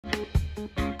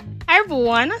Hi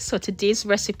everyone, so today's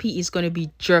recipe is going to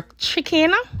be jerk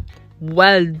chicken.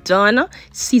 Well done,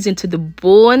 seasoned to the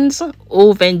bones,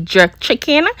 oven jerk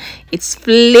chicken. It's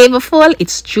flavorful,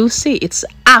 it's juicy, it's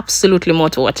absolutely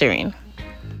mouth-watering.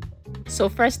 So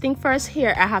first thing first,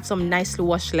 here I have some nicely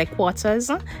washed leg quarters,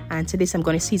 and to this I'm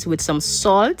going to season with some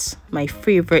salt, my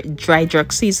favorite dry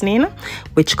jerk seasoning,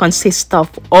 which consists of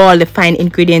all the fine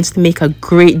ingredients to make a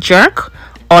great jerk,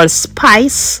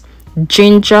 allspice,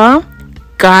 ginger,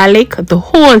 garlic, the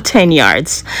whole 10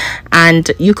 yards. And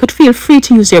you could feel free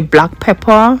to use your black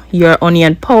pepper, your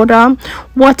onion powder,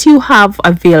 what you have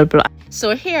available.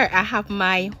 So here I have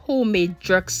my homemade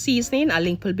jerk seasoning. A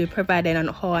link will be provided on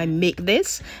how I make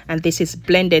this, and this is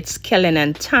blended scallion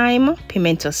and thyme,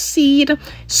 pimento seed,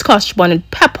 scotch bonnet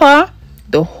pepper,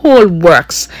 the whole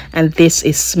works, and this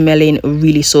is smelling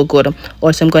really so good.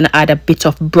 Also, I'm going to add a bit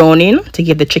of browning to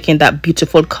give the chicken that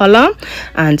beautiful color,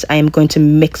 and I am going to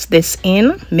mix this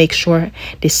in. Make sure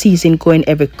the seasoning go in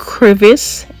every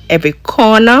crevice, every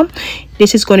corner.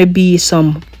 This is going to be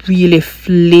some really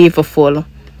flavorful,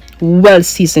 well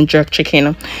seasoned jerk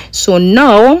chicken. So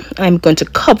now I'm going to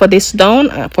cover this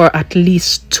down for at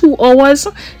least 2 hours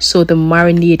so the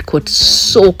marinade could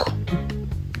soak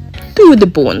through the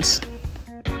bones.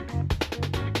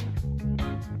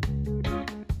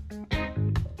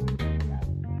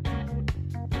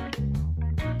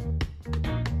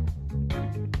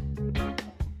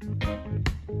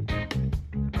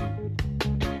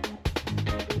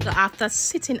 So after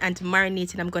sitting and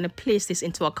marinating, I'm going to place this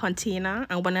into a container,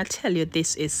 and when I tell you,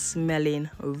 this is smelling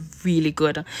really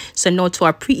good. So now to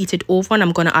our preheated oven,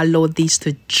 I'm going to allow these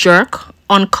to jerk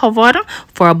uncovered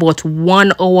for about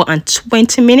 1 hour and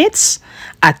 20 minutes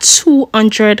at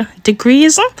 200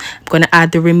 degrees. I'm going to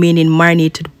add the remaining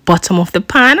marinade to the bottom of the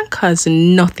pan because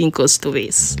nothing goes to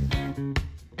waste.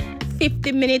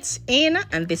 50 minutes in,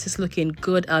 and this is looking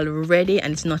good already,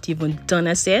 and it's not even done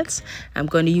as yet. I'm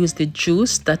going to use the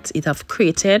juice that it have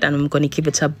created, and I'm going to give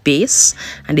it a base,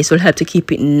 and this will help to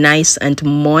keep it nice and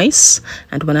moist.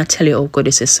 And when I tell you how good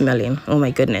this is smelling, oh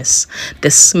my goodness, the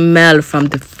smell from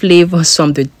the flavors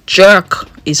from the jerk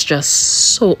is just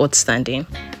so outstanding.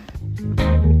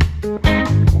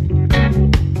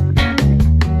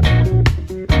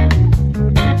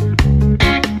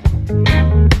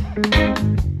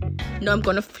 Now I'm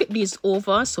going to flip these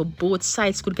over so both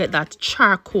sides could get that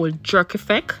charcoal jerk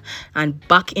effect, and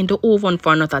back in the oven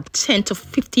for another 10 to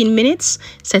 15 minutes,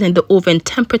 setting the oven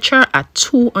temperature at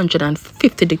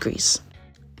 250 degrees.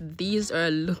 These are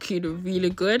looking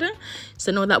really good.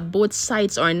 So now that both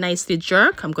sides are nicely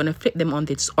jerked, I'm going to flip them on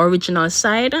this original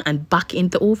side and back in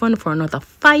the oven for another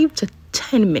 5 to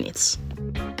 10 minutes.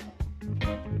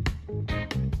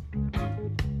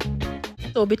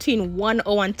 So between 1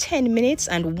 hour and 10 minutes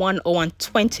and 1 hour and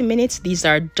 20 minutes, these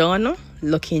are done,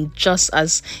 looking just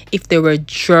as if they were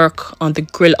jerk on the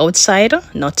grill outside,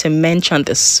 not to mention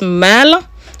the smell.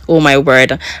 Oh my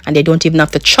word. And they don't even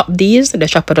have to chop these. The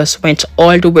chopper just went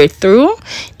all the way through.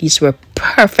 These were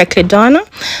perfectly done,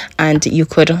 and you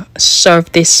could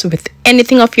serve this with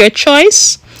anything of your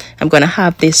choice. I'm going to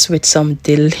have this with some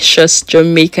delicious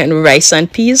Jamaican rice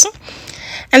and peas,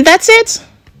 and that's it.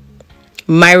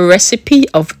 My recipe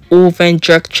of oven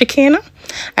jerk chicken.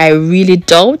 I really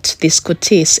doubt this could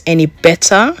taste any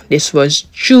better. This was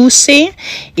juicy,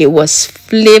 it was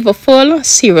flavorful.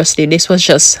 Seriously, this was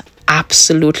just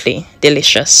absolutely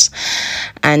delicious.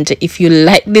 And if you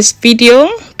like this video,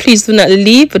 please do not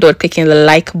leave without clicking the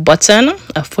like button.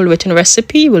 A full written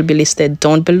recipe will be listed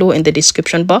down below in the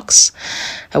description box.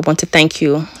 I want to thank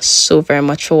you so very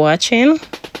much for watching.